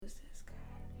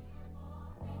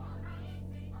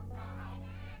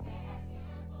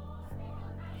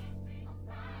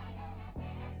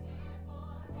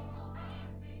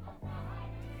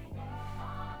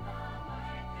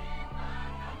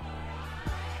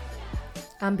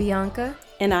I'm Bianca.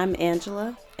 And I'm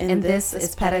Angela. And this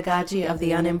is Pedagogy of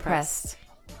the Unimpressed.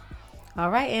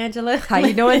 All right, Angela, how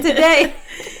you doing today?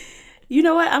 You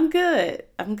know what? I'm good.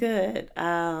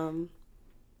 Not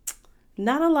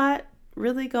a lot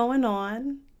really going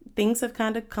on. Things have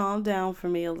kind of calmed down for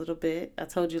me a little bit. I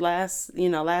told you last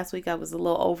week I was a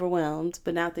little overwhelmed,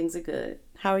 but now things are good.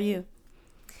 How are you?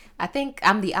 I think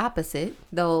I'm the opposite,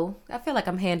 though I feel like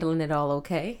I'm handling it all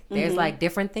okay. There's like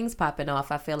different things popping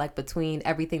off. I feel like between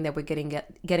everything that we're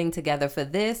getting together for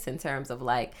this in terms of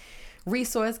like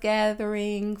resource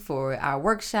gathering for our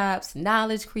workshops,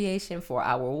 knowledge creation for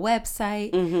our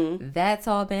website. That's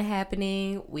all been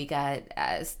happening. We got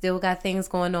still got things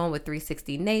going on with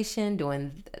 360 Nation,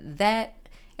 doing that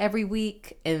every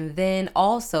week. And then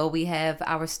also we have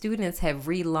our students have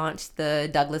relaunched the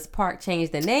Douglas Park Change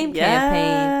the Name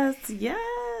campaign.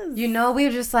 Yes. You know, we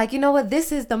were just like, you know what,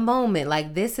 this is the moment.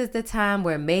 Like, this is the time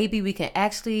where maybe we can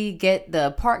actually get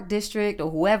the park district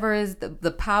or whoever is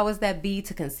the powers that be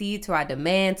to concede to our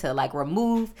demand to like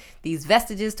remove these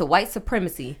vestiges to white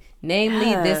supremacy,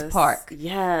 namely this park.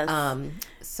 Yes.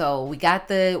 So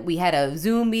we had a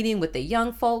Zoom meeting with the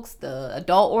young folks. The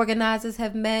adult organizers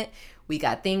have met. We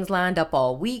got things lined up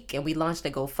all week, and we launched a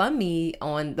GoFundMe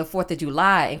on the 4th of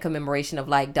July in commemoration of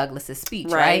like Douglas's speech,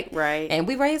 right? Right. And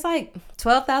we raised like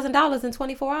 $12,000 in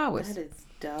 24 hours. That is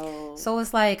dope. So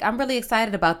it's like, I'm really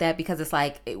excited about that because it's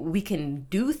like we can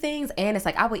do things, and it's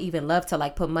like I would even love to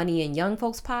like put money in young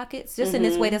folks' pockets just in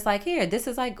this way that's like, here, this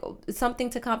is like something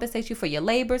to compensate you for your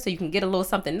labor so you can get a little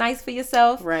something nice for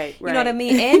yourself. Right. You know what I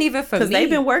mean? And even for me. Because they've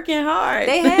been working hard.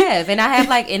 They have. And I have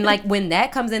like when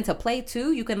that comes into play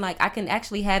too, you can like, I can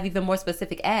actually have even more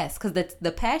specific asks because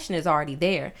the passion is already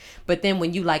there. But then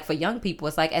when you like for young people,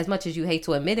 it's like, as much as you hate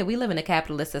to admit it, we live in a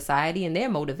capitalist society and they're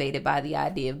motivated by the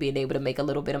idea of being able to make a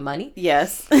little bit of money.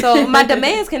 Yes. So my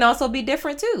demands can also be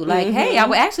different too. Like, hey, I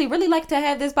would actually really like to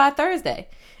have this by Thursday.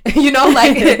 You know,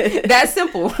 like that's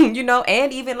simple, you know,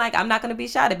 and even like, I'm not going to be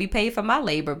shy to be paid for my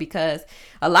labor because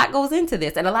a lot goes into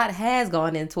this and a lot has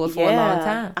gone into it for a long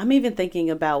time. I'm even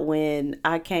thinking about when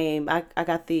I came, I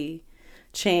got the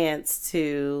chance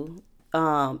to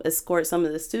escort some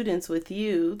of the students with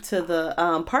you to the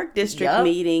park district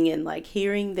meeting and like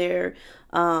hearing their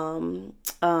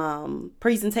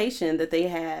presentation that they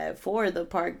had for the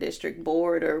park district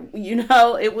board, or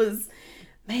it was,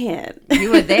 man,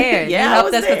 you were there. Yeah, you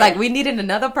helped us because like we needed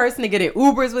another person to get in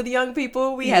Ubers with young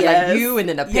people. We had like you, and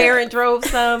then a parent drove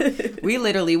some. We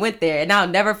literally went there, and I'll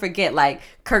never forget like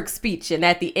Kirk's speech. And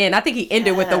at the end, I think he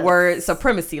ended with the word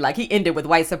supremacy. Like he ended with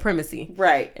white supremacy.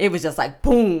 Right. It was just like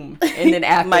boom, and then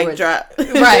afterwards, mic drop.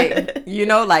 Right. You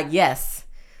know, like yes,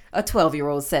 a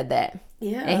 12-year-old said that.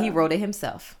 Yeah. And he wrote it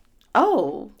himself.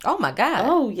 Oh my God.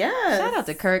 Oh, yes. Shout out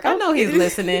to Kirk. I know he's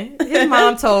listening. His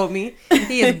mom told me.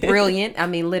 He is brilliant. I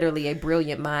mean, literally a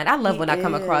brilliant mind. I love when I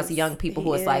come across young people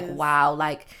who is like,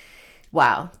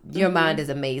 wow, your mind is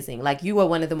amazing. Like, you are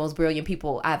one of the most brilliant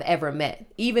people I've ever met.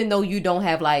 Even though you don't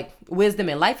have like wisdom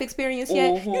and life experience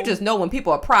yet, you just know when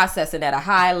people are processing at a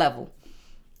high level.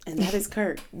 And that is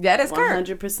Kirk. That is Kirk.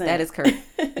 100%. That is Kirk.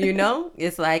 You know,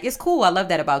 it's like, it's cool. I love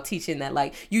that about teaching, that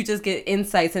like you just get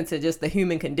insights into just the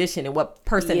human condition and what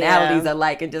personalities are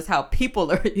like, and just how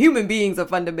human beings are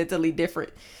fundamentally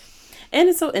different. And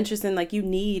it's so interesting, like you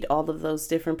need all of those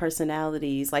different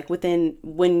personalities. Like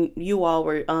when you all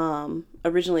were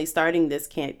originally starting this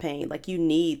campaign, like you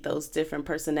need those different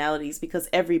personalities because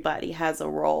everybody has a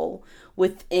role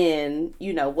within,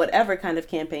 whatever kind of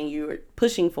campaign you're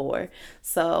pushing for.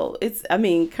 So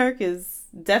Kirk is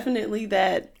definitely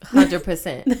that.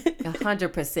 100%.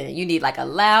 100%. You need like a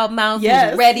loudmouth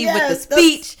who's ready with the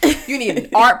speech. You need an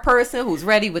art person who's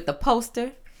ready with the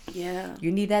poster. Yeah.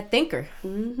 You need that thinker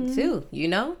too,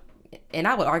 And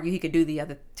I would argue he could do the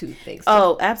other two things too.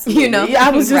 Oh, absolutely. Yeah,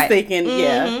 I was just thinking,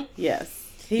 yes.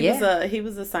 He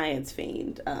was a science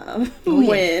fiend.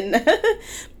 When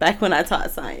back when I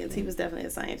taught science, he was definitely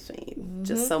a science fiend.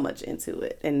 Just so much into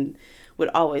it, and would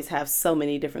always have so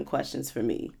many different questions for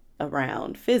me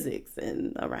around physics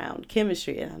and around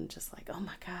chemistry, and I'm just like, oh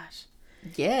my gosh.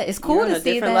 Yeah, it's cool to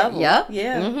see that. Level. Yep.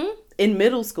 Yeah. In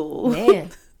middle school. Yeah.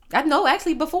 I know,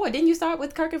 actually, before. Didn't you start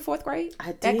with Kirk in 4th grade?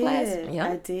 I did. That class? Yeah.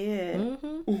 I did.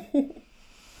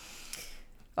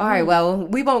 All right, well,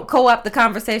 we won't co-opt the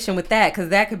conversation with that because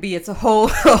that could be a whole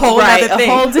other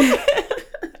thing.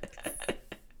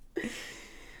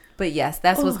 But yes,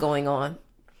 that's what's going on.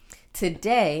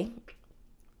 Today,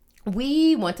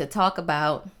 we want to talk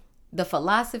about the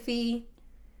philosophy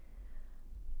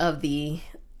of the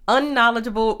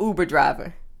unknowledgeable Uber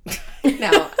driver.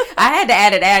 Now, I had to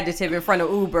add an adjective in front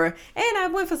of Uber, and I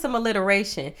went for some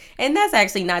alliteration. And that's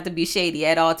actually not to be shady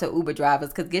at all to Uber drivers,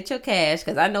 because get your cash,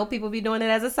 because I know people be doing it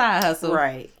as a side hustle.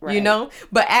 Right. You know?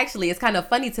 But actually, it's kind of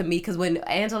funny to me, because when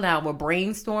Angela and I were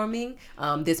brainstorming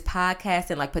this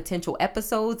podcast and like potential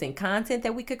episodes and content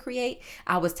that we could create,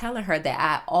 I was telling her that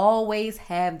I always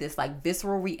have this like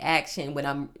visceral reaction when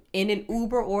I'm in an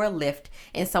Uber or a Lyft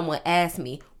and someone asks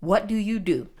me, "What do you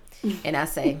do?" And I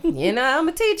say, I'm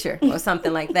a teacher or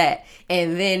something like that.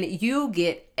 And then you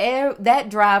get that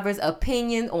driver's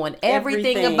opinion on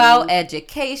everything about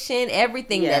education,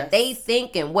 everything that they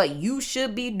think and what you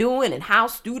should be doing and how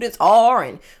students are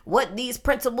and what these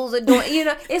principals are doing.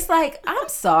 It's like, I'm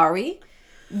sorry.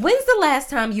 When's the last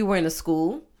time you were in a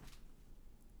school?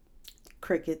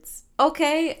 Crickets.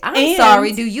 Okay. I'm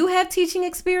sorry. Do you have teaching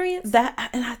experience? And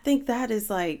I think that is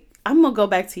like, I'm going to go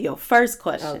back to your first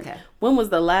question. Okay. When was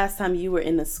the last time you were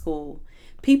in a school?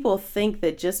 People think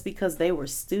that just because they were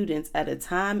students at a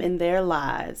time in their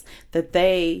lives that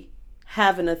they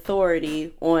have an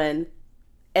authority on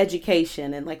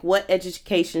education and like what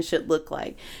education should look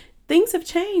like. Things have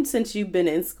changed since you've been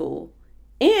in school.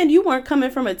 And you weren't coming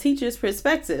from a teacher's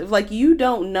perspective. Like, you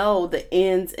don't know the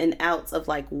ins and outs of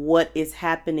like what is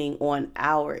happening on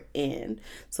our end.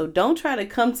 So don't try to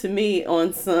come to me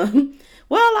on some,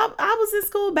 well, I was in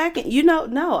school back in,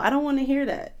 no, I don't want to hear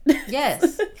that.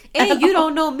 Yes. And you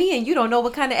don't know me, and you don't know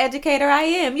what kind of educator I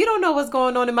am. You don't know what's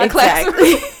going on in my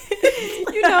classroom.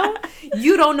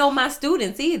 You don't know my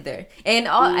students either. And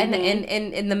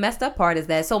and the messed up part is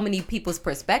that so many people's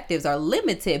perspectives are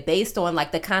limited based on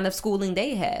like the kind of schooling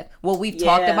they have. What we've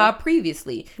talked about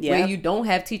previously, where you don't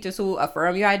have teachers who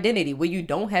affirm your identity, where you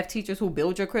don't have teachers who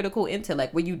build your critical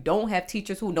intellect, where you don't have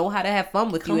teachers who know how to have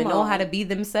fun with you and know how to be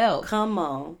themselves. Come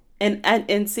on.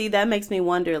 And see, that makes me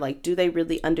wonder, like, do they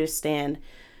really understand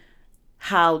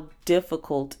how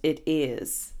difficult it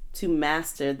is to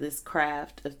master this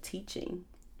craft of teaching,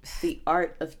 the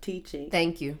art of teaching?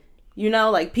 Thank you.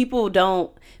 Like, people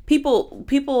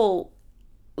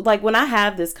like, when I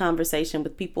have this conversation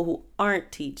with people who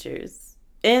aren't teachers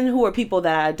and who are people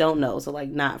that I don't know, so like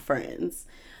not friends,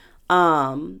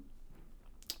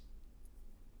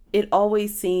 it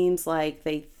always seems like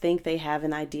they think they have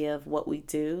an idea of what we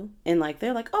do. And like,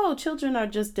 they're like, oh, children are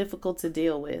just difficult to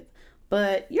deal with.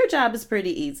 But your job is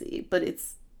pretty easy. But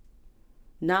it's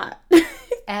not.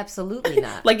 Absolutely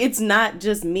not. Like, it's not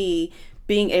just me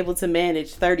being able to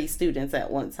manage 30 students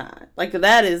at one time. Like,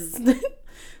 that is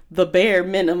the bare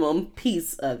minimum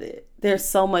piece of it. There's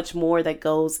so much more that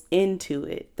goes into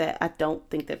it that I don't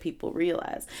think that people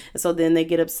realize. And so then they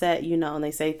get upset, and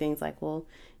they say things like, well,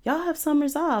 y'all have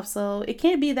summers off, so it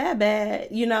can't be that bad,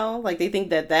 like they think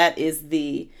that is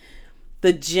the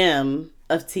gem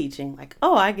of teaching. Like,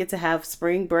 oh, I get to have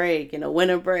spring break and a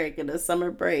winter break and a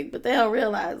summer break, but they don't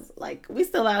realize, like, we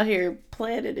still out here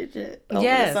planning and shit over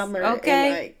the summer.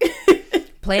 Okay. And, like,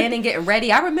 planning, getting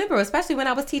ready. I remember, especially when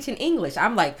I was teaching English,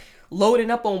 I'm like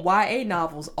loading up on YA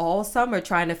novels all summer,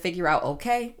 trying to figure out,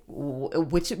 okay,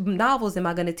 which novels am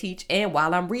I going to teach? And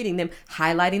while I'm reading them,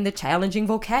 highlighting the challenging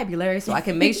vocabulary so I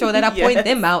can make sure that I point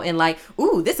them out and like,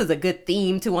 ooh, this is a good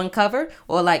theme to uncover.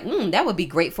 Or like, that would be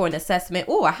great for an assessment.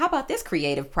 Or how about this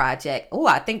creative project? Oh,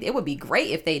 I think it would be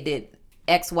great if they did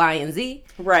X, Y, and Z.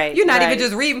 Right. You're not even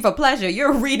just reading for pleasure.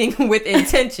 You're reading with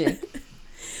intention.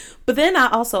 But then I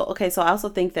also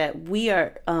think that we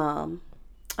are,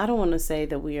 I don't want to say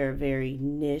that we are a very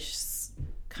niche,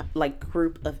 like,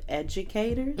 group of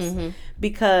educators,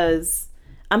 because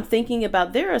I'm thinking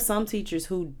about, there are some teachers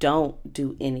who don't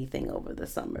do anything over the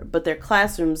summer, but their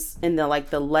classrooms and the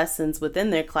lessons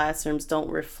within their classrooms don't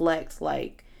reflect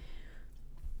like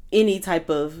any type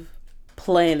of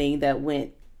planning that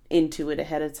went into it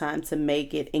ahead of time to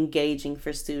make it engaging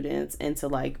for students and to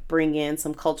like bring in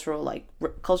some culturally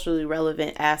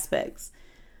relevant aspects.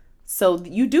 So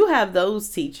you do have those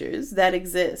teachers that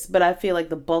exist, but I feel like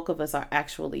the bulk of us are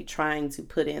actually trying to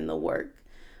put in the work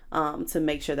to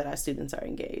make sure that our students are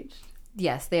engaged.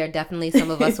 Yes, there are definitely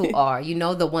some of us who are,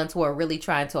 the ones who are really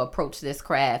trying to approach this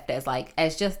craft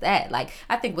as just that. Like,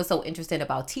 I think what's so interesting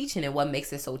about teaching and what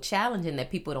makes it so challenging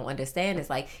that people don't understand is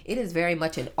like, it is very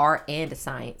much an art and a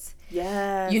science.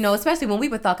 Yes. Especially when we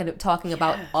were talking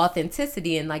about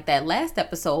authenticity in like that last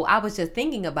episode, I was just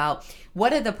thinking about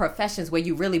what are the professions where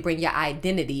you really bring your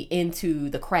identity into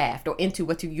the craft or into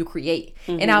what you create.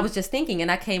 And I was just thinking,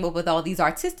 and I came up with all these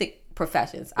artistic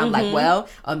professions. I'm like, well,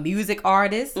 a music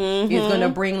artist is going to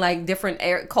bring like different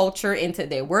culture into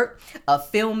their work. A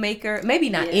filmmaker, maybe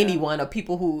not anyone, or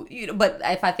people who, you know, but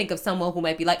if I think of someone who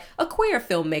might be like a queer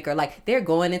filmmaker, like they're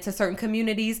going into certain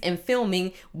communities and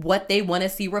filming what they want to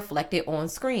see reflected on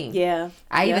screen. Yeah.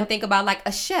 I even think about like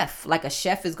a chef. Like a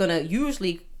chef is going to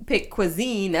usually pick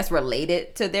cuisine that's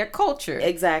related to their culture.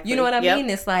 Exactly. You know what I mean?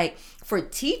 It's like for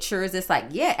teachers, it's like,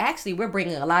 yeah, actually we're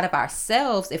bringing a lot of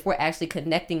ourselves if we're actually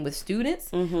connecting with students.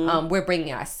 We're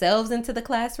bringing ourselves into the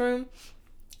classroom.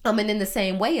 And in the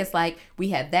same way, it's like we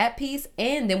have that piece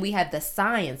and then we have the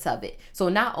science of it. So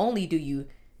not only do you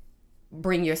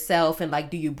bring yourself and like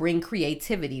do you bring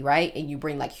creativity, right, and you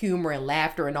bring like humor and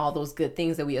laughter and all those good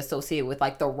things that we associate with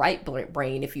like the right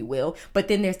brain, if you will, but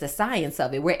then there's the science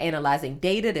of it. We're analyzing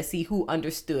data to see who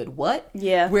understood what.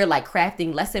 We're like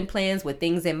crafting lesson plans with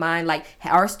things in mind, like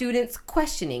our students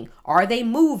questioning, are they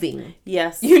moving?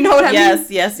 You know what I mean?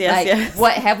 Yes.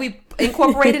 What have we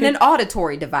incorporated an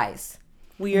auditory device?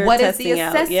 What is the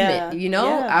assessment? You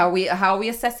know, how are we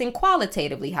assessing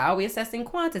qualitatively? How are we assessing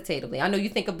quantitatively? I know you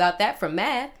think about that from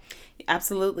math.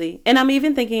 Absolutely. And I'm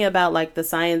even thinking about like the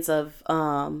science of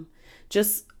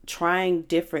just trying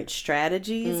different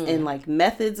strategies and like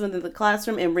methods within the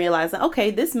classroom and realizing, okay,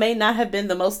 this may not have been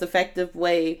the most effective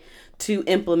way to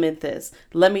implement this.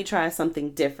 Let me try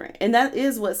something different. And that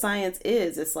is what science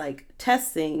is. It's like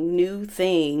testing new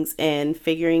things and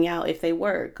figuring out if they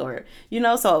work, or, you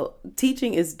know, so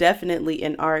teaching is definitely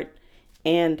an art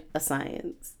and a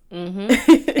science.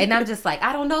 And I'm just like,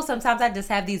 I don't know, sometimes I just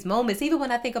have these moments, even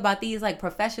when I think about these like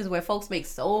professions where folks make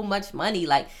so much money,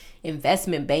 like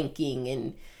investment banking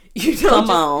and, you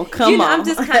know, come on. I'm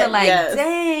just kind of like,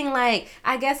 dang, like,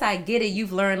 I guess I get it.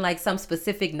 You've learned like some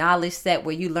specific knowledge set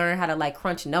where you learn how to like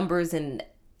crunch numbers and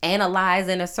analyze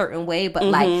in a certain way, but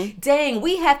like, dang,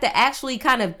 we have to actually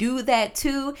kind of do that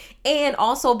too, and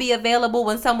also be available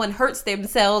when someone hurts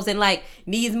themselves and like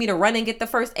needs me to run and get the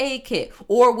first aid kit,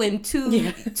 or when two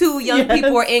young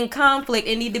people are in conflict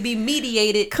and need to be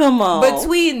mediated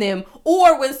between them,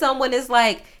 or when someone is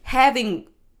like having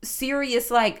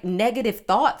serious like negative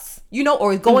thoughts, you know,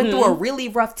 or going through a really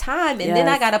rough time, and then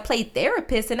I gotta play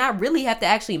therapist, and I really have to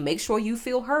actually make sure you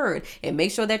feel heard and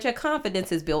make sure that your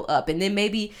confidence is built up, and then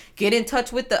maybe get in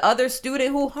touch with the other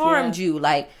student who harmed you.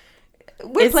 Like,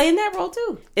 we're playing that role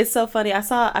too. It's so funny. I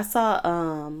saw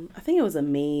I think it was a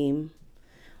meme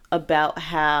about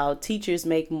how teachers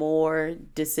make more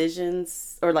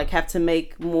decisions, or like have to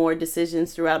make more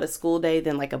decisions throughout a school day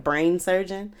than like a brain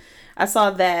surgeon. I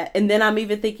saw that. And then I'm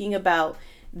even thinking about,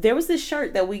 there was this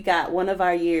shirt that we got one of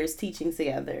our years teaching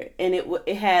together, and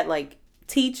it had like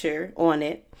teacher on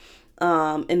it.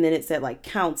 And then it said like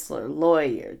counselor,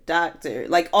 lawyer, doctor,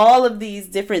 like all of these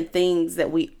different things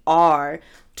that we are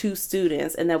to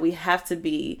students, and that we have to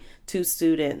be to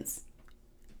students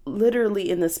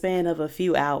literally in the span of a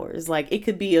few hours. Like it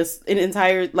could be an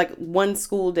entire, like one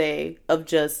school day of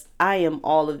just, I am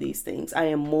all of these things. I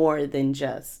am more than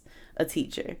just a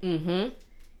teacher.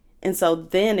 And so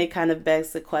then it kind of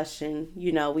begs the question,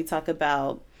 you know, we talk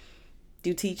about,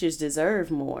 do teachers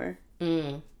deserve more?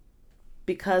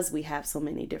 Because we have so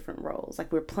many different roles.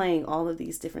 Like we're playing all of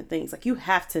these different things. Like you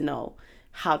have to know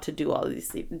how to do all of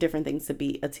these different things to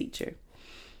be a teacher.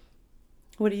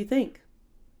 What do you think?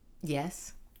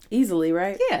 Yes. Easily,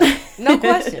 right? Yeah, no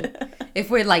question. If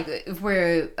we're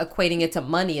equating it to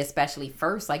money, especially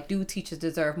first, like, do teachers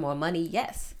deserve more money?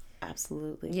 Yes.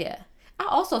 Absolutely. Yeah. I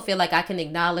also feel like I can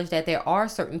acknowledge that there are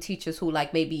certain teachers who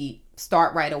like maybe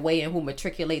start right away and who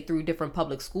matriculate through different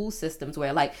public school systems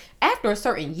where like after a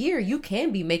certain year, you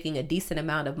can be making a decent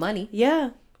amount of money.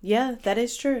 Yeah, that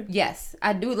is true. Yes,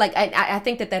 I do. Like, I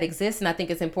think that exists, and I think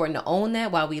it's important to own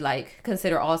that while we like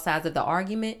consider all sides of the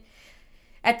argument.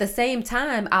 At the same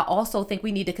time, I also think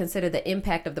we need to consider the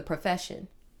impact of the profession,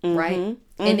 right?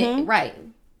 Right.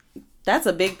 That's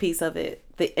a big piece of it.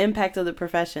 The impact of the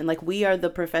profession. Like we are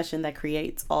the profession that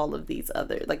creates all of these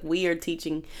other, like we are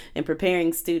teaching and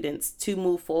preparing students to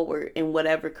move forward in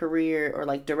whatever career or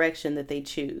like direction that they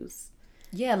choose.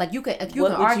 Yeah, like you can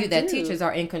argue that teachers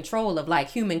are in control of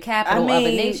like human capital of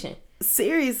a nation.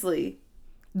 Seriously.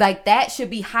 Like that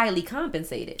should be highly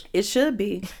compensated. It should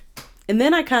be. And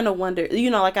then I kind of wonder, you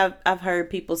know, like I've heard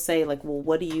people say like, well,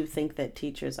 what do you think that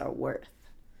teachers are worth?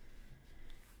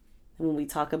 When we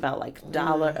talk about like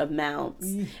dollar amounts.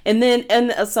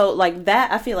 And so like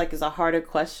that I feel like is a harder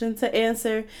question to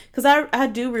answer, because I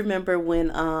do remember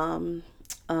when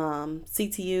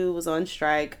CTU was on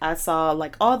strike, I saw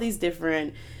like all these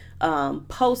different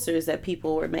posters that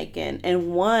people were making,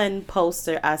 and one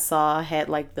poster I saw had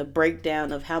like the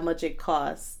breakdown of how much it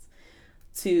costs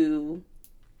to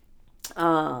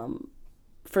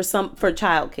for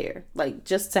childcare, like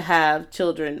just to have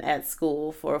children at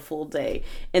school for a full day,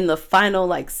 and the final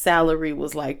like salary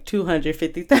was like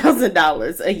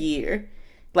 $250,000 a year.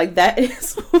 Like that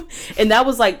is, and that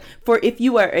was like for if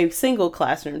you are a single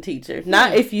classroom teacher,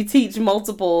 not if you teach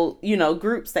multiple,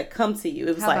 groups that come to you.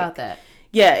 It was How about that?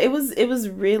 Yeah, it was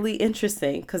really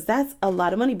interesting because that's a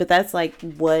lot of money, but that's like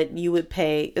what you would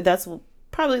pay. That's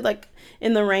probably like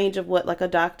in the range of what like a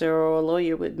doctor or a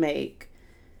lawyer would make.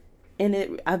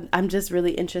 And I'm just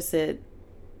really interested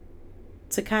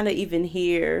to kind of even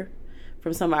hear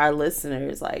from some of our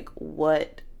listeners, like,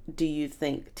 what do you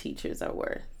think teachers are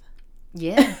worth?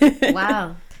 Yeah.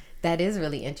 Wow. That is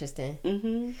really interesting.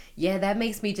 Mm-hmm. Yeah, that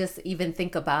makes me just even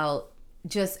think about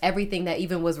just everything that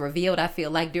even was revealed, I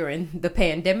feel like, during the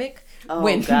pandemic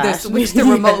when the switch to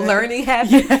remote learning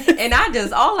happened. Yes. And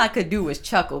all I could do was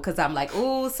chuckle because I'm like,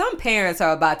 ooh, some parents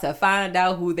are about to find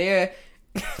out who their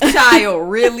child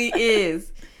really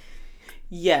is.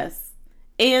 Yes.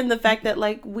 And the fact that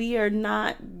like we are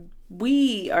not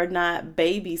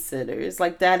babysitters.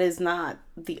 Like that is not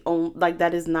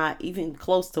that is not even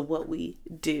close to what we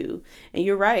do. And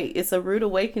you're right, it's a rude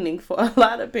awakening for a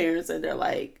lot of parents, and they're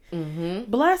like,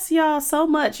 bless y'all so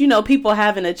much. People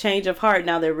having a change of heart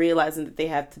now. They're realizing that they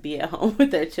have to be at home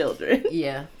with their children.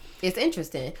 Yeah. It's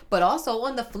interesting. But also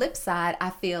on the flip side, I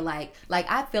feel like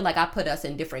I put us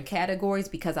in different categories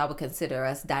because I would consider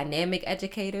us dynamic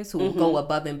educators who go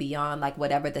above and beyond like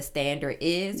whatever the standard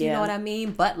is. You know what I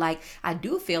mean? But like I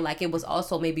do feel like it was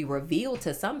also maybe revealed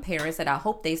to some parents that I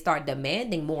hope they start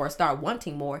demanding more, start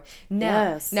wanting more.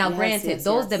 Now, granted,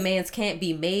 those demands can't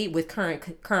be made with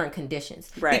current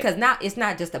conditions. Right. Because it's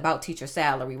not just about teacher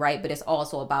salary, right? But it's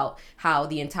also about how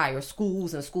the entire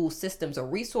schools and school systems are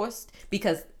resourced,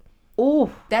 because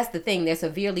that's the thing. They're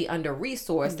severely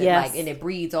under-resourced, and it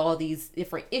breeds all these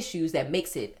different issues that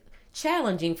makes it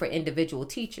challenging for individual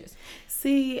teachers.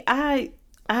 See, that's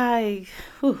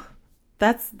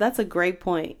a great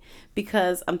point,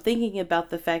 because I'm thinking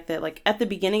about the fact that like at the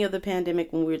beginning of the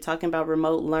pandemic, when we were talking about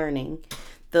remote learning,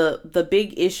 the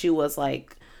big issue was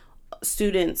like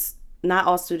not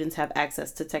all students have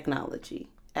access to technology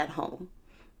at home.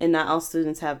 And not all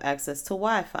students have access to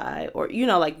Wi-Fi, or,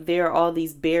 like there are all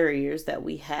these barriers that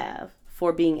we have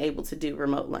for being able to do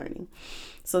remote learning.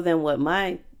 So then what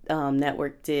my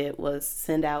network did was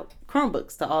send out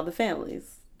Chromebooks to all the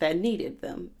families that needed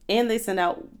them. And they sent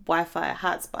out Wi-Fi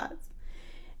hotspots.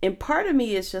 And part of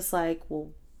me is just like,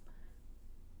 well,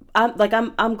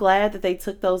 I'm glad that they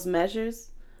took those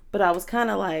measures, but I was kind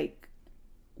of like,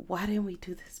 why didn't we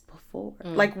do this before?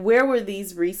 Like, where were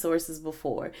these resources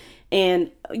before?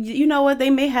 And you know what? They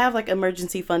may have like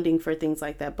emergency funding for things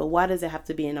like that, but why does it have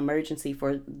to be an emergency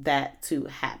for that to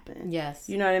happen? Yes.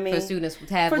 You know what I mean? For students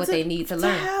to have what they need to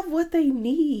learn. To have what they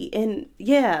need. And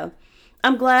yeah,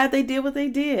 I'm glad they did what they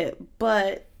did,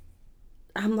 but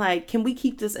I'm like, can we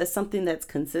keep this as something that's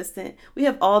consistent? We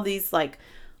have all these like,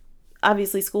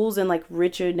 obviously schools in like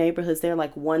richer neighborhoods, they're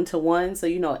like 1-to-1.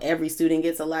 So, every student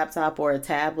gets a laptop or a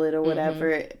tablet or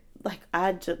whatever. Like,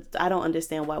 I don't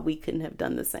understand why we couldn't have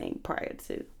done the same prior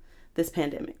to this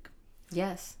pandemic.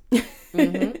 Yes.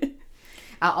 I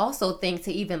also think,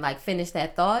 to even like finish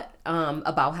that thought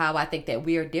about how I think that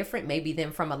we're different maybe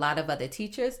than from a lot of other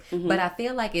teachers. But I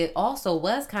feel like it also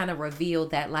was kind of revealed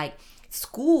that like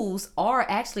schools are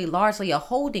actually largely a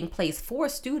holding place for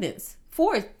students,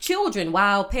 for children,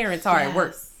 while parents are at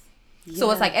work.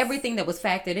 So it's like everything that was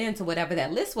factored into whatever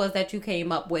that list was that you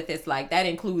came up with, it's like that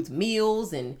includes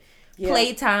meals and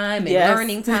playtime and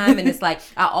learning time. And it's like,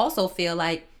 I also feel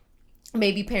like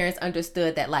maybe parents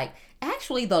understood that like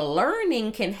actually the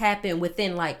learning can happen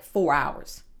within like 4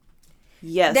 hours.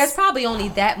 Yes. There's probably only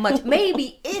that much,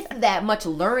 maybe if that much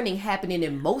learning happening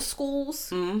in most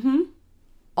schools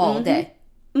all day.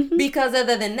 Because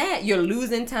other than that, you're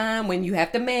losing time when you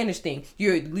have to manage things.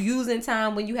 You're losing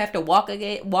time when you have to walk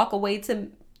away to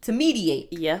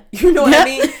mediate. Yeah. You know what I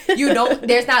mean?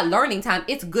 There's not learning time.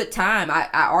 It's good time. I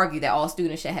argue that all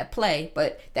students should have play,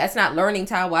 but that's not learning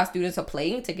time while students are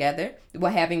playing together. We're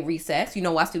having recess,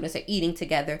 while students are eating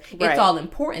together. It's all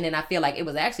important. And I feel like it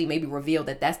was actually maybe revealed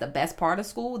that that's the best part of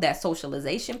school, that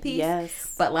socialization piece.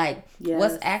 Yes. But like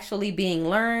what's actually being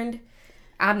learned,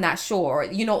 I'm not sure,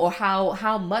 or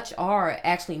how much are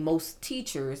actually most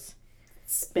teachers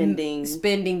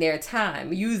spending their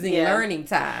time using learning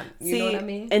time. You know what I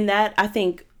mean? And that, I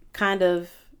think, kind of,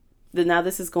 now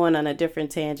this is going on a different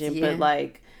tangent, but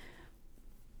like,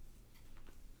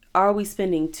 are we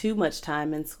spending too much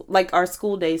time in school? Like, are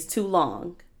school days too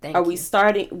long? We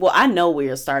starting? Well, I know we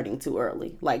are starting too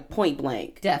early, like point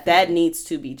blank. Definitely. That needs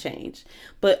to be changed.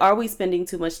 But are we spending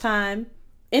too much time?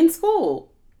 in school.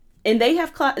 And they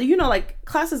have like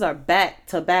classes are back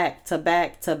to back to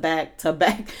back to back to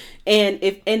back. And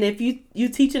if you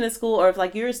teach in a school, or if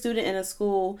like you're a student in a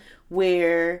school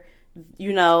where,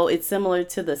 it's similar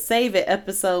to the Save It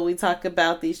episode, we talk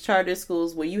about these charter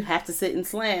schools where you have to sit and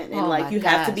slant, and like you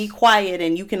have to be quiet,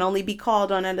 and you can only be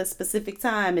called on at a specific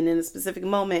time and in a specific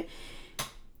moment.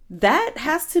 That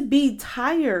has to be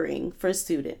tiring for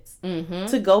students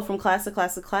to go from class to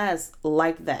class to class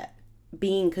like that,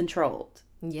 being controlled.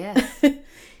 Yes.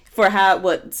 For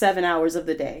 7 hours of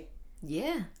the day.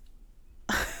 Yeah.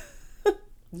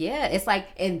 Yeah. It's like,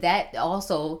 and that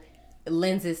also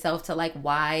lends itself to like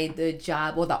why the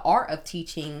job or the art of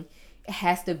teaching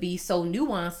has to be so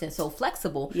nuanced and so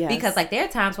flexible. Yes. Because like there are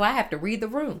times where I have to read the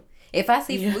room. If I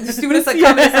see students are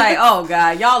coming, it's like, oh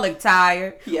God, y'all look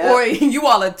tired. Yep. Or you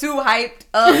all are too hyped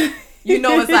up.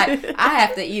 It's like, I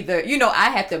have to either,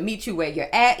 I have to meet you where you're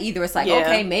at. Either it's like,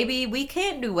 okay, maybe we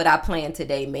can't do what I planned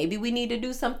today. Maybe we need to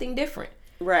do something different.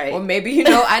 Right. Or maybe,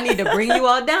 I need to bring you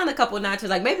all down a couple notches.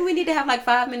 Like maybe we need to have like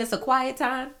 5 minutes of quiet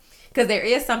time. Because there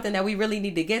is something that we really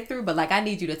need to get through. But like, I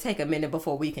need you to take a minute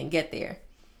before we can get there.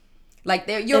 Like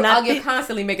you're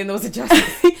constantly making those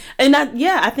adjustments.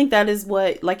 I think that is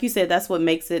what, like you said, that's what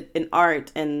makes it an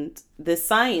art. And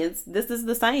this is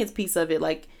the science piece of it.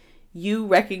 Like, you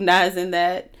recognizing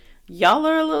that y'all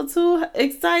are a little too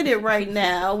excited right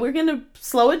now. We're going to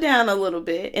slow it down a little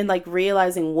bit, and like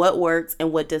realizing what works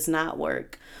and what does not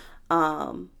work.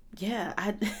 Why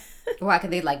can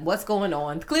they like, what's going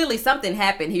on? Clearly something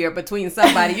happened here between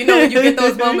somebody. When you get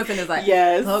those moments and it's like,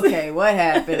 yes, okay, what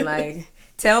happened? Like,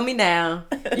 tell me now.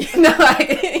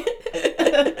 Like,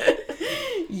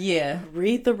 yeah.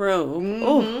 Read the room. Mm-hmm.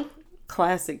 Oh,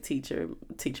 classic teacher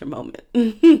moment.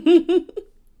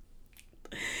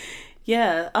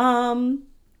 Yeah. I'm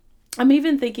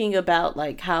even thinking about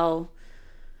like how,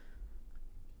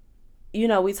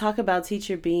 we talk about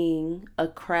teacher being a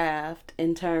craft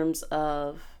in terms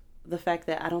of the fact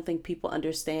that I don't think people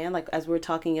understand, like, as we're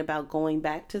talking about going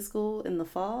back to school in the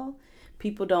fall,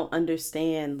 people don't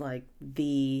understand like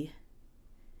and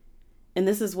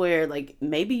this is where like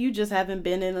maybe you just haven't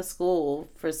been in a school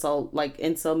for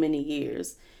in so many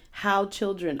years, how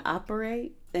children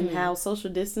operate and how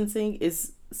social distancing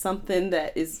is something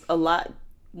that is a lot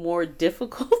more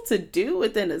difficult to do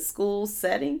within a school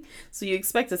setting. So you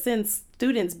expect to send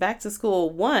students back to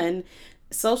school, in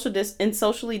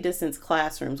socially distanced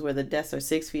classrooms where the desks are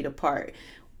 6 feet apart.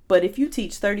 But if you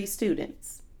teach 30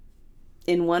 students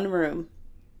in one room,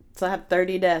 so I have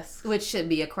 30 desks, which should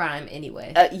be a crime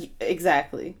anyway.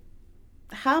 Exactly.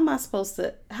 How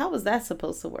was that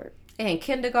supposed to work? And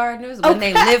kindergartners, when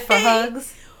they live for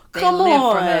hugs. Come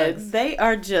on. They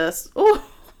are just, ooh.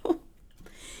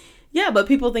 Yeah, but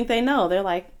people think they know. They're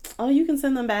like, oh, you can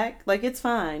send them back. Like, it's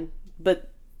fine.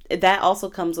 But that also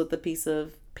comes with the piece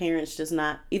of parents just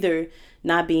not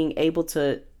being able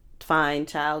to find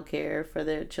childcare for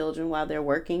their children while they're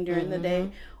working during the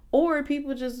day. Or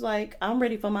people just like, I'm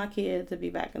ready for my kid to be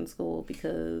back in school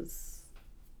because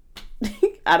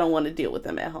I don't want to deal with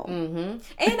them at home. Mm-hmm.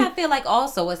 And I feel like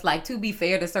also it's like, to be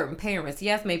fair to certain parents,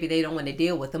 yes, maybe they don't want to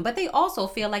deal with them, but they also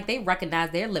feel like they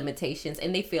recognize their limitations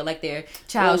and they feel like their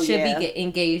child should be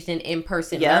engaged in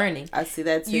in-person learning. I see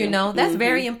that too. That's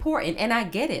very important. And I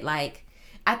get it. Like,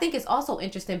 I think it's also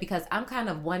interesting because I'm kind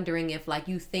of wondering if like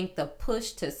you think the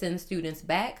push to send students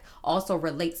back also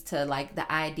relates to like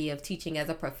the idea of teaching as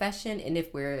a profession, and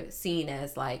if we're seen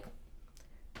as like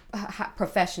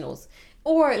professionals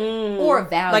or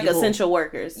valuable, like essential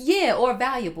workers. Yeah, or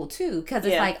valuable too, because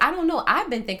it's like, I don't know,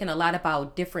 I've been thinking a lot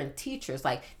about different teachers,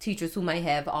 like teachers who might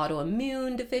have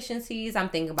autoimmune deficiencies. I'm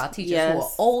thinking about teachers who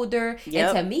are older.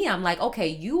 And to me, I'm like, okay,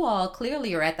 you all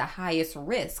clearly are at the highest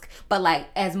risk. But like,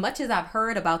 as much as I've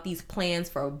heard about these plans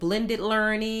for blended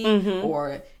learning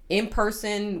or in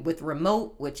person with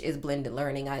remote, which is blended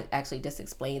learning. I actually just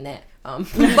explained that.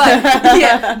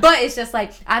 But it's just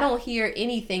like, I don't hear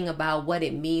anything about what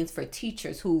it means for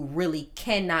teachers who really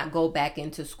cannot go back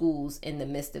into schools in the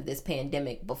midst of this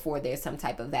pandemic before there's some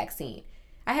type of vaccine.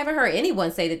 I haven't heard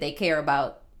anyone say that they care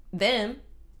about them.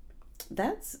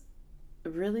 That's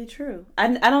really true. I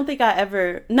don't think I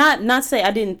ever, not say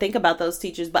I didn't think about those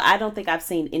teachers, but I don't think I've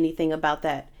seen anything about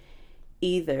that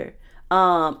either.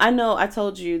 I know I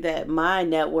told you that my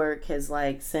network has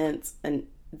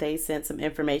they sent some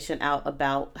information out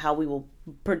about how we will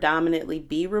predominantly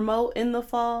be remote in the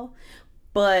fall,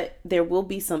 but there will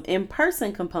be some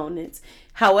in-person components.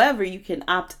 However, you can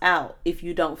opt out if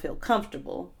you don't feel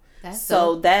comfortable.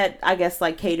 That, I guess,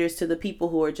 like caters to the people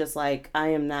who are just like, I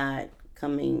am not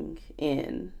coming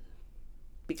in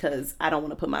because I don't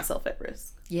want to put myself at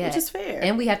risk. Yeah. Which is fair.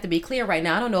 And we have to be clear right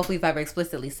now. I don't know if we've ever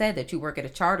explicitly said that you work at a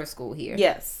charter school here.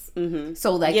 Yes. Mm-hmm.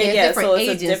 So like there's different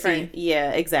agencies.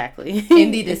 Yeah, exactly.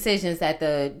 in the decisions that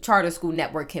the charter school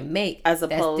network can make as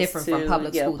opposed that's different to, from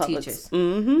public school teachers.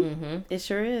 It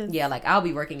sure is. Yeah, like I'll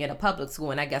be working in a public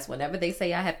school, and I guess whenever they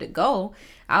say I have to go,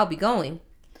 I'll be going.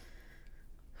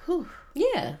 Whew.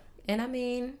 Yeah. And I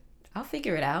mean, I'll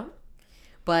figure it out.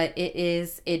 But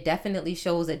it definitely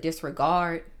shows a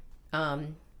disregard.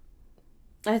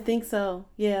 I think so.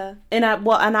 Yeah. And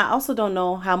I also don't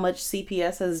know how much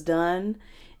CPS has done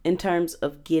in terms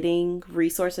of getting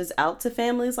resources out to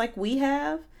families like we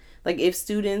have. Like if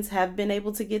students have been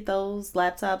able to get those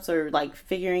laptops or like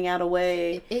figuring out a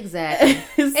way. Exactly.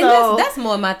 So and that's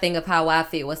more my thing of how I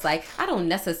feel. It's like I don't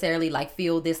necessarily like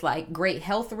feel this like great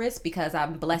health risk because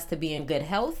I'm blessed to be in good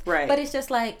health. Right. But it's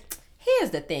just like,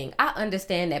 here's the thing. I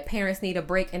understand that parents need a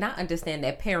break, and I understand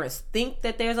that parents think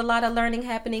that there's a lot of learning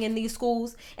happening in these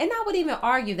schools. And I would even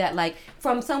argue that like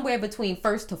from somewhere between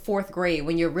 1st to 4th grade,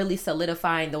 when you're really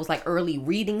solidifying those like early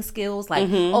reading skills, like,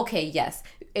 okay, yes,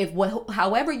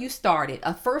 however you started,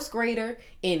 a 1st grader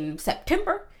in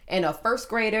September and a 1st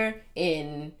grader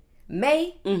in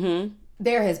May,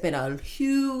 there has been a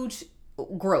huge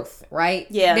growth, right?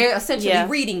 Yeah. They're essentially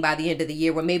reading by the end of the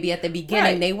year, where maybe at the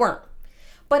beginning they weren't.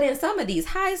 But in some of these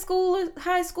high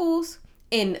schools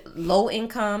in low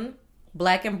income,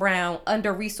 black and brown,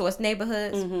 under-resourced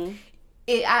neighborhoods,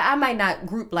 I might not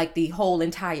group like the whole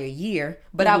entire year,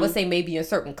 but I would say maybe in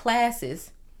certain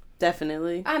classes.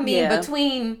 Definitely. I mean,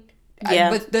 between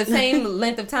the same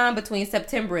length of time between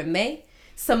September and May,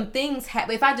 some things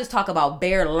happen. If I just talk about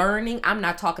bare learning, I'm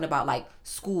not talking about like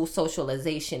school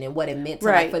socialization and what it meant to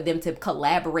like for them to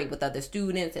collaborate with other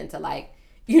students and to like,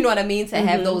 you know what I mean? To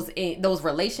have those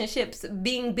relationships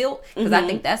being built. Because I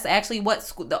think that's actually what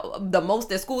the most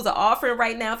that schools are offering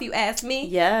right now, if you ask me.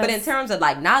 Yes. But in terms of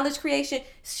like knowledge creation,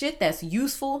 shit that's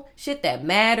useful, shit that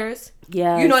matters.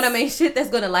 Yeah. You know what I mean? Shit that's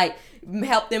going to like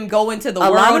help them go into the a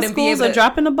world lot of and schools be able are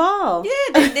dropping the ball. Yeah,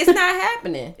 it's not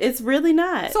happening. It's really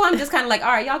not. So I'm just kind of like,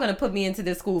 all right, y'all going to put me into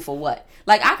this school for what?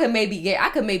 Like I could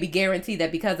maybe guarantee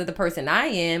that because of the person I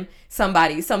am,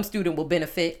 some student will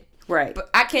benefit. Right. But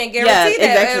I can't guarantee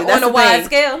that on a wide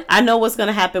scale. I know what's going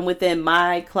to happen within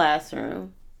my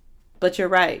classroom. But you're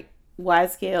right.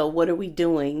 Wide scale, what are we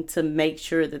doing to make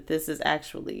sure that this is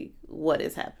actually what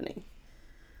is happening?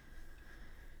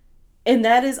 And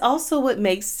that is also what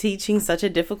makes teaching such a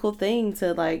difficult thing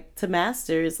to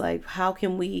master, is like, how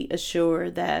can we assure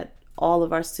that all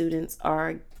of our students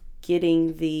are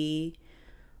getting the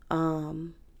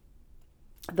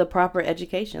proper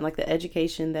education, like the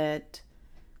education that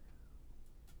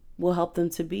will help them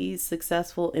to be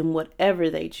successful in whatever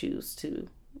they choose to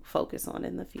focus on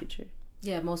in the future.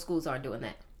 Yeah, most schools aren't doing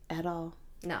that. At all.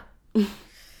 No.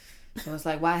 So it's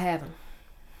like, why haven't?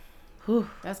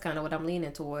 That's kind of what I'm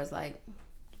leaning towards, like,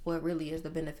 what really is the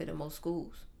benefit of most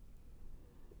schools?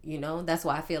 You know, that's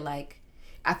why I feel like,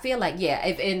 yeah,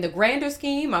 if in the grander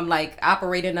scheme, I'm like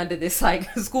operating under this like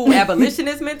school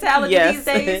abolitionist mentality these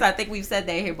days. I think we've said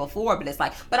that here before, but it's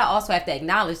like, but I also have to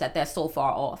acknowledge that that's so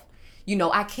far off. You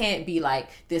know, I can't be like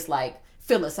this like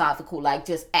philosophical, like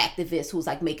just activist who's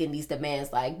like making these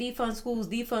demands like defund schools,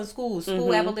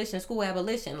 school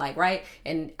abolition, like, right?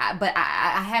 And but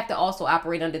I have to also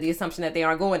operate under the assumption that they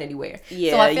aren't going anywhere.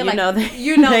 Yeah, so I feel they're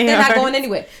not going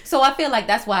anywhere. So I feel like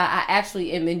that's why I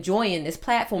actually am enjoying this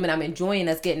platform, and I'm enjoying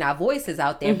us getting our voices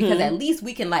out there because at least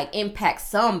we can like impact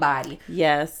somebody.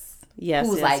 Yes.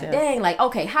 Who's dang, like,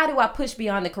 okay, how do I push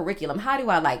beyond the curriculum? How do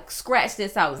I like scratch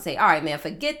this out and say, all right, man,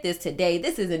 forget this today.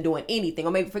 This isn't doing anything.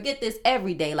 Or maybe forget this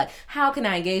every day. Like, how can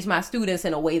I engage my students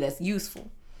in a way that's useful?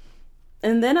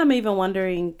 And then I'm even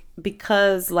wondering,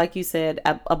 because like you said,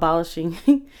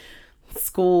 abolishing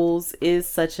schools is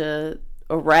such a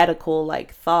radical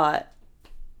like thought.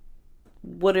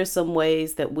 What are some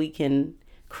ways that we can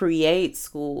create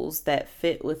schools that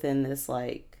fit within this,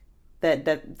 like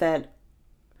that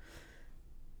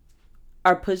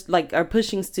are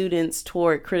pushing students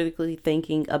toward critically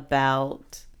thinking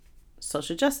about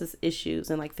social justice issues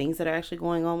and like things that are actually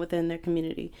going on within their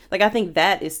community? Like, I think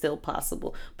that is still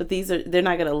possible, but they're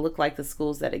not going to look like the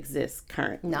schools that exist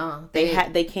currently. No,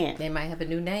 they can't. They might have a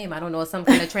new name. I don't know, some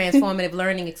kind of transformative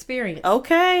learning experience.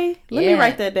 Okay, let me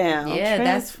write that down. Yeah,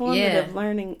 transformative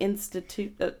learning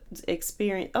institute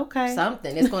experience. Okay,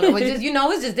 something. It's going to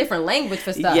it's just different language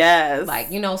for stuff. Yes, like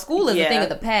school is a thing of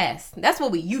the past. That's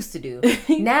what we used to do.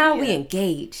 Now we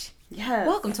engage. Yes.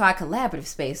 Welcome to our collaborative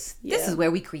space. Yeah. This is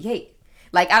where we create.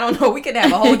 Like, I don't know, we could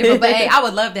have a whole different, but hey, I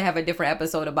would love to have a different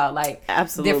episode about like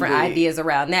different ideas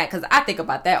around that, because I think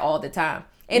about that all the time.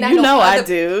 And I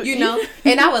do. You know,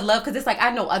 and I would love, because it's like,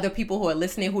 I know other people who are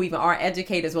listening who even aren't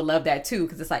educators will love that too.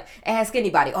 Because it's like, ask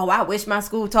anybody. Oh, I wish my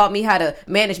school taught me how to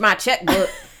manage my checkbook.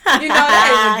 You know,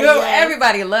 that is good. Yes.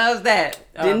 Everybody loves that.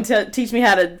 Didn't teach me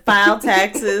how to file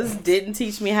taxes. Didn't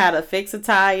teach me how to fix a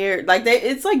tire. Like,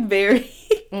 it's like very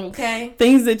okay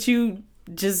things that you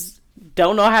just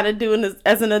don't know how to do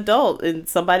as an adult, and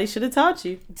somebody should have taught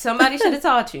you. Somebody should have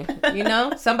taught you. You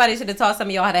know, somebody should have taught some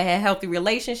of y'all how to have healthy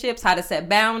relationships, how to set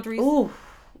boundaries. Ooh,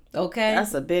 okay,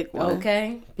 that's a big one.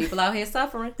 Okay, people out here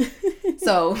suffering.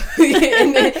 So,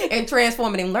 and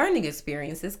transformative learning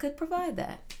experiences could provide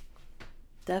that.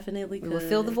 Definitely could. It will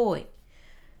fill the void.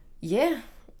 Yeah.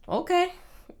 Okay.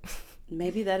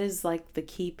 Maybe that is like the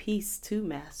key piece to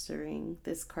mastering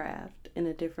this craft in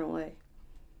a different way.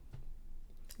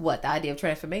 What, the idea of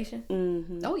transformation?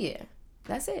 Mm-hmm. Oh yeah,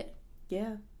 that's it.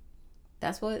 Yeah,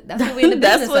 that's what we're in the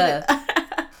business of.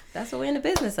 That's what we're in the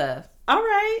business of. All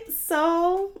right,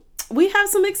 so we have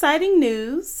some exciting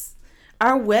news.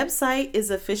 Our website is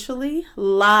officially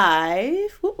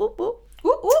live. Whoop, whoop, whoop.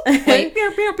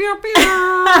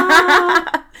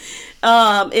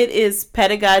 It is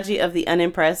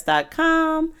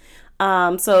pedagogyoftheunimpressed.com.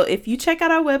 So if you check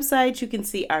out our website, you can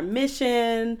see our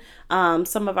mission,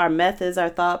 some of our methods, our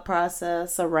thought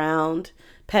process around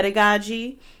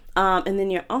pedagogy. And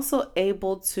then you're also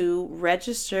able to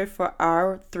register for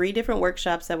our 3 different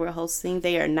workshops that we're hosting.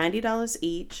 They are $90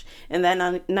 each, and that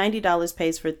 $90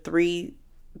 pays for 3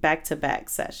 back-to-back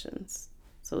sessions.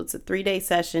 So it's a 3-day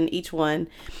session, each one.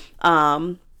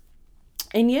 And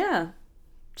yeah,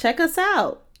 check us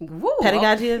out.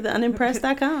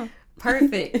 Pedagogyoftheunimpressed.com.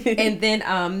 Perfect. And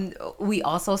then we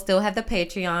also still have the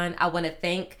Patreon. I want to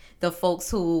thank the folks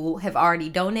who have already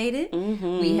donated.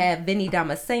 Mm-hmm. We have Vinny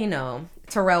Damasceno,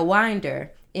 Terrell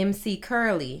Winder, MC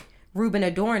Curley, Ruben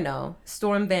Adorno,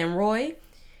 Storm Van Roy,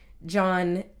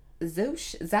 John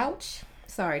Zouch,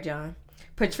 sorry, John,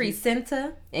 Patrice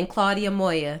Senta, and Claudia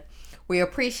Moya. We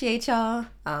appreciate y'all.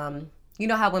 You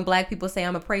know how when Black people say,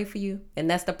 I'm going to pray for you, and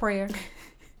that's the prayer?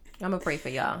 I'm going to pray for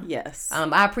y'all. Yes.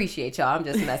 I appreciate y'all. I'm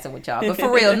just messing with y'all. But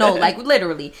for real, no, like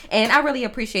literally. And I really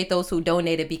appreciate those who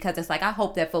donated, because it's like, I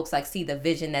hope that folks like see the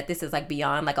vision that this is like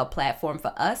beyond like a platform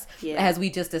for us. Yeah. As we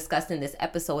just discussed in this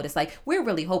episode, it's like, we're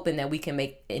really hoping that we can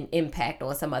make an impact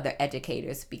on some other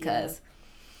educators, because...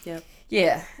 Yeah. Yep.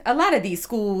 Yeah, a lot of these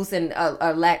schools and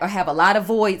have a lot of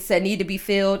voids that need to be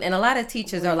filled, and a lot of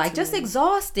teachers are like just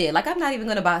exhausted. Like, I'm not even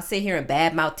gonna sit here and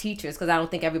badmouth teachers, because I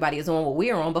don't think everybody is on what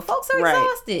we're on, but folks are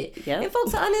exhausted, yep. And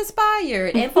folks are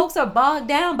uninspired, and folks are bogged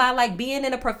down by like being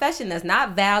in a profession that's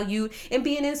not valued, and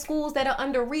being in schools that are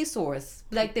under resourced,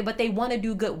 but they want to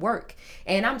do good work.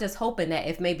 And I'm just hoping that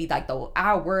if maybe like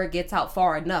our word gets out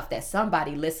far enough, that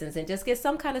somebody listens and just gets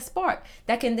some kind of spark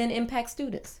that can then impact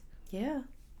students. Yeah.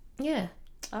 Yeah.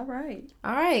 All right.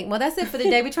 Well, that's it for the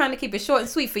day. We're trying to keep it short and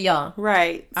sweet for y'all.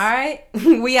 Right. All right.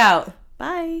 We out.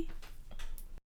 Bye.